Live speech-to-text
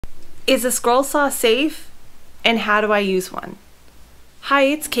Is a scroll saw safe? And how do I use one? Hi,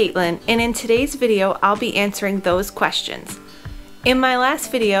 it's Caitlin, and in today's video I'll be answering those questions. In my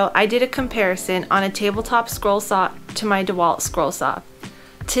last video I did a comparison on a tabletop scroll saw to my DeWalt scroll saw.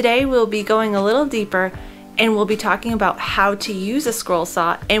 Today we'll be going a little deeper and we'll be talking about how to use a scroll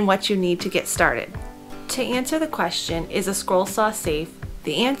saw and what you need to get started. To answer the question, is a scroll saw safe?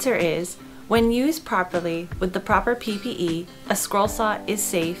 The answer is, when used properly with the proper PPE, a scroll saw is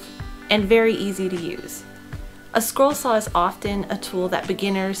safe and very easy to use. A scroll saw is often a tool that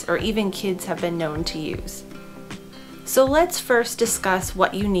beginners or even kids have been known to use. So let's first discuss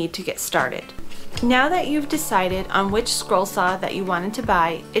what you need to get started. Now that you've decided on which scroll saw that you wanted to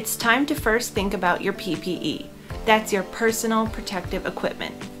buy, it's time to first think about your PPE. That's your personal protective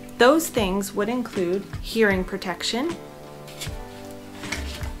equipment. Those things would include hearing protection,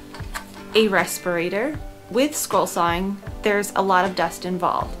 a respirator. With scroll sawing, there's a lot of dust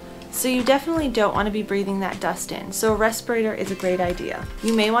involved, so you definitely don't want to be breathing that dust in, so a respirator is a great idea.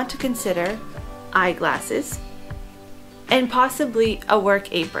 You may want to consider eyeglasses and possibly a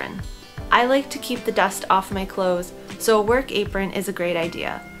work apron. I like to keep the dust off my clothes, so a work apron is a great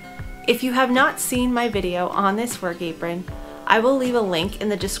idea. If you have not seen my video on this work apron, I will leave a link in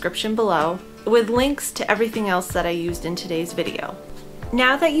the description below with links to everything else that I used in today's video.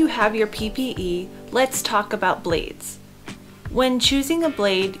 Now that you have your PPE, let's talk about blades. When choosing a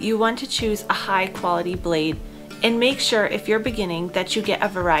blade, you want to choose a high quality blade and make sure if you're beginning that you get a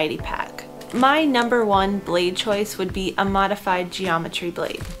variety pack. My number one blade choice would be a modified geometry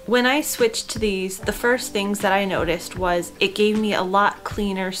blade. When I switched to these, the first things that I noticed was it gave me a lot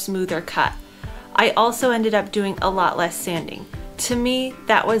cleaner, smoother cut. I also ended up doing a lot less sanding. To me,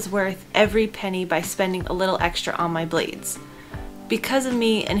 that was worth every penny by spending a little extra on my blades. Because of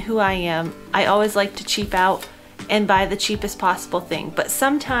me and who I am, I always like to cheap out and buy the cheapest possible thing, but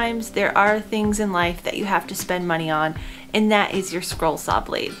sometimes there are things in life that you have to spend money on, and that is your scroll saw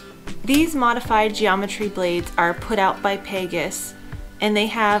blade. These modified geometry blades are put out by Pegas, and they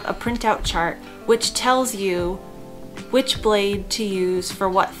have a printout chart which tells you which blade to use for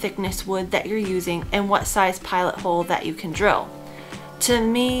what thickness wood that you're using and what size pilot hole that you can drill. To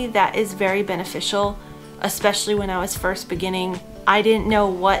me, that is very beneficial, especially when I was first beginning. I didn't know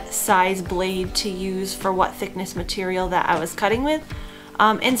what size blade to use for what thickness material that I was cutting with.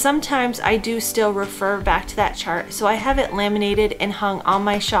 And sometimes I do still refer back to that chart, so I have it laminated and hung on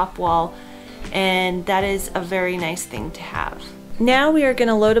my shop wall, and that is a very nice thing to have. Now we are going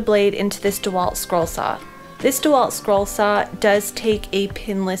to load a blade into this DeWalt scroll saw. This DeWalt scroll saw does take a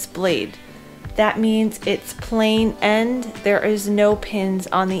pinless blade. That means it's plain end, there is no pins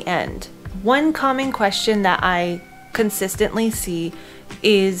on the end. One common question that I consistently see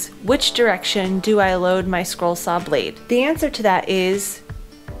is, which direction do I load my scroll saw blade? The answer to that is,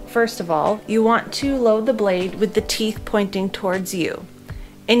 first of all, you want to load the blade with the teeth pointing towards you.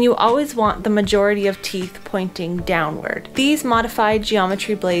 And you always want the majority of teeth pointing downward. These modified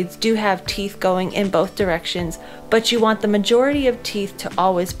geometry blades do have teeth going in both directions, but you want the majority of teeth to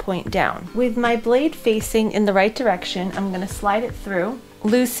always point down. With my blade facing in the right direction, I'm going to slide it through,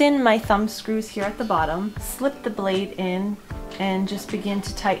 loosen my thumb screws here at the bottom, slip the blade in, and just begin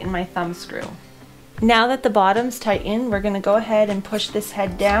to tighten my thumb screw. Now that the bottom's tightened, we're going to go ahead and push this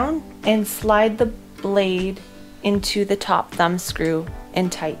head down and slide the blade into the top thumb screw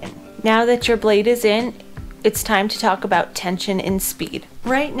and tighten. Now that your blade is in, it's time to talk about tension and speed.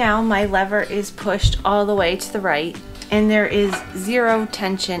 Right now my lever is pushed all the way to the right and there is zero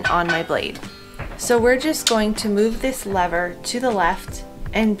tension on my blade. So we're just going to move this lever to the left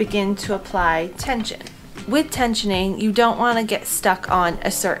and begin to apply tension. With tensioning, you don't want to get stuck on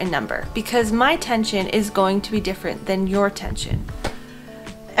a certain number because my tension is going to be different than your tension.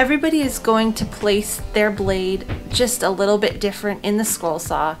 Everybody is going to place their blade just a little bit different in the scroll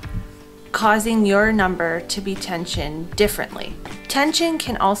saw, causing your number to be tensioned differently. Tension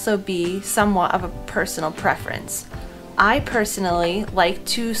can also be somewhat of a personal preference. I personally like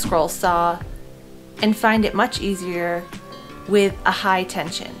to scroll saw and find it much easier with a high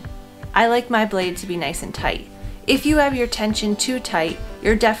tension. I like my blade to be nice and tight. If you have your tension too tight,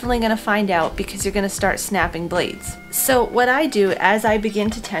 you're definitely going to find out because you're going to start snapping blades. So what I do as I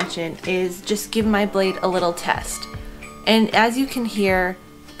begin to tension is just give my blade a little test. And as you can hear,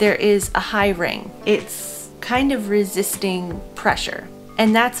 there is a high ring. It's kind of resisting pressure,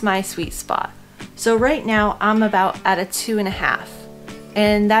 and that's my sweet spot. So right now I'm about at a 2.5,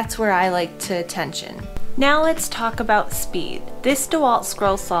 and that's where I like to tension. Now let's talk about speed. This DeWalt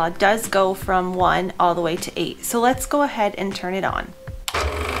scroll saw does go from 1 all the way to 8, so let's go ahead and turn it on.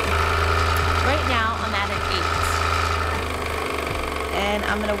 Right now I'm at an 8. and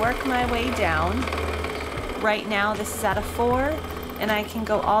I'm going to work my way down. Right now this is at a 4, and I can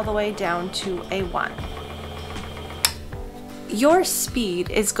go all the way down to a 1. Your speed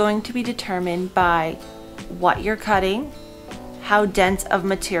is going to be determined by what you're cutting, how dense of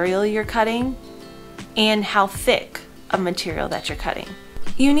material you're cutting, and how thick of material that you're cutting.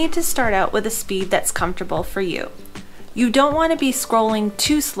 You need to start out with a speed that's comfortable for you. You don't want to be scrolling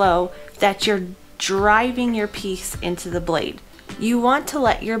too slow that you're driving your piece into the blade. You want to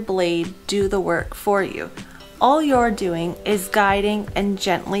let your blade do the work for you. All you're doing is guiding and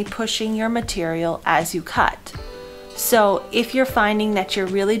gently pushing your material as you cut. So if you're finding that you're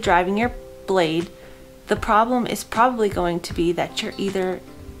really driving your blade, the problem is probably going to be that you're either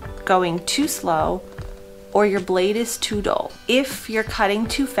going too slow or your blade is too dull. If you're cutting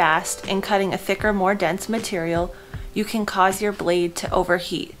too fast and cutting a thicker, more dense material, you can cause your blade to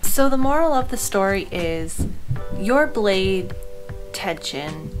overheat. So the moral of the story is your blade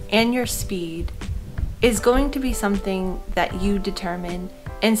tension and your speed is going to be something that you determine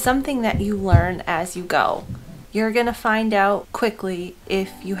and something that you learn as you go. You're gonna find out quickly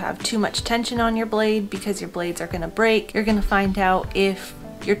if you have too much tension on your blade because your blades are gonna break. You're gonna find out if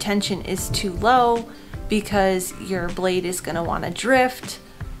your tension is too low because your blade is gonna wanna drift.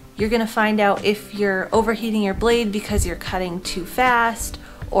 You're gonna find out if you're overheating your blade because you're cutting too fast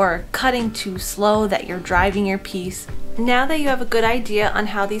or cutting too slow that you're driving your piece. Now that you have a good idea on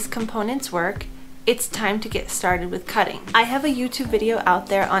how these components work, it's time to get started with cutting. I have a YouTube video out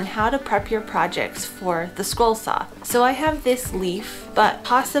there on how to prep your projects for the scroll saw. So I have this leaf, but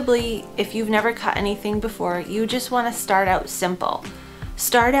possibly if you've never cut anything before, you just want to start out simple.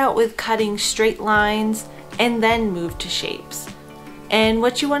 Start out with cutting straight lines and then move to shapes. And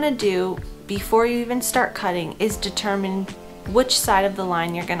what you want to do before you even start cutting is determine which side of the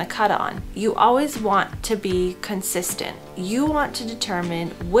line you're going to cut on. You always want to be consistent. You want to determine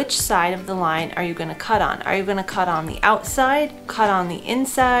which side of the line are you going to cut on. Are you going to cut on the outside, cut on the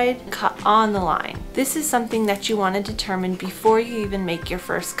inside, cut on the line? This is something that you want to determine before you even make your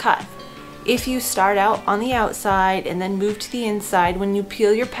first cut. If you start out on the outside and then move to the inside, when you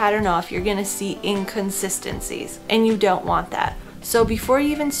peel your pattern off, you're going to see inconsistencies, and you don't want that. So before you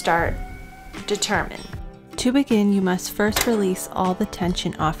even start, determine. To begin, you must first release all the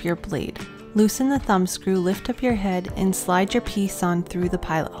tension off your blade. Loosen the thumb screw, lift up your head, and slide your piece on through the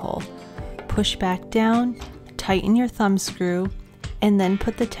pilot hole. Push back down, tighten your thumb screw, and then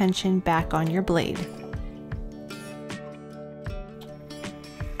put the tension back on your blade.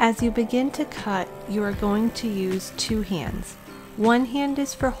 As you begin to cut, you are going to use 2 hands. One hand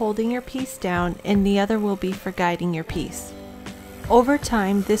is for holding your piece down, and the other will be for guiding your piece. Over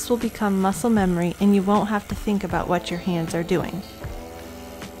time, this will become muscle memory and you won't have to think about what your hands are doing.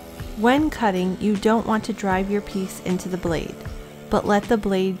 When cutting, you don't want to drive your piece into the blade, but let the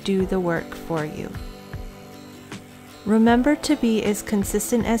blade do the work for you. Remember to be as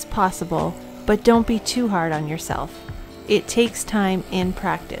consistent as possible, but don't be too hard on yourself. It takes time and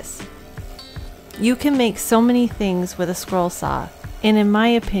practice. You can make so many things with a scroll saw, and in my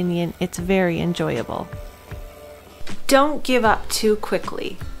opinion, it's very enjoyable. Don't give up too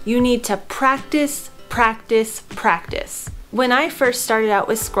quickly. You need to practice, practice, practice. When I first started out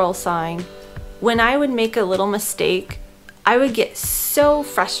with scroll sawing, when I would make a little mistake, I would get so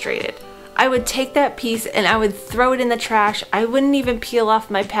frustrated. I would take that piece and I would throw it in the trash. I wouldn't even peel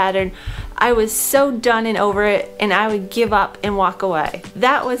off my pattern. I was so done and over it, and I would give up and walk away.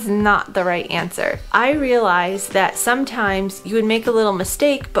 That was not the right answer. I realized that sometimes you would make a little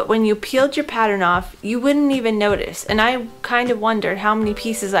mistake, but when you peeled your pattern off, you wouldn't even notice. And I kind of wondered how many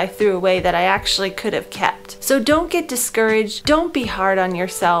pieces I threw away that I actually could have kept. So don't get discouraged. Don't be hard on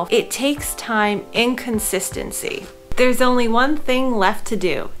yourself. It takes time and consistency. There's only one thing left to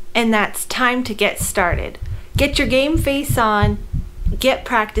do, and that's time to get started. Get your game face on, get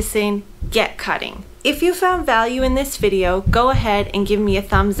practicing, get cutting. If you found value in this video, go ahead and give me a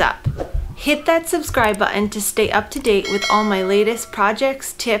thumbs up. Hit that subscribe button to stay up to date with all my latest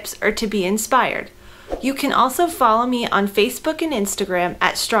projects, tips, or to be inspired. You can also follow me on Facebook and Instagram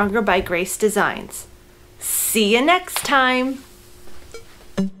at Stronger by Grace Designs. See you next time!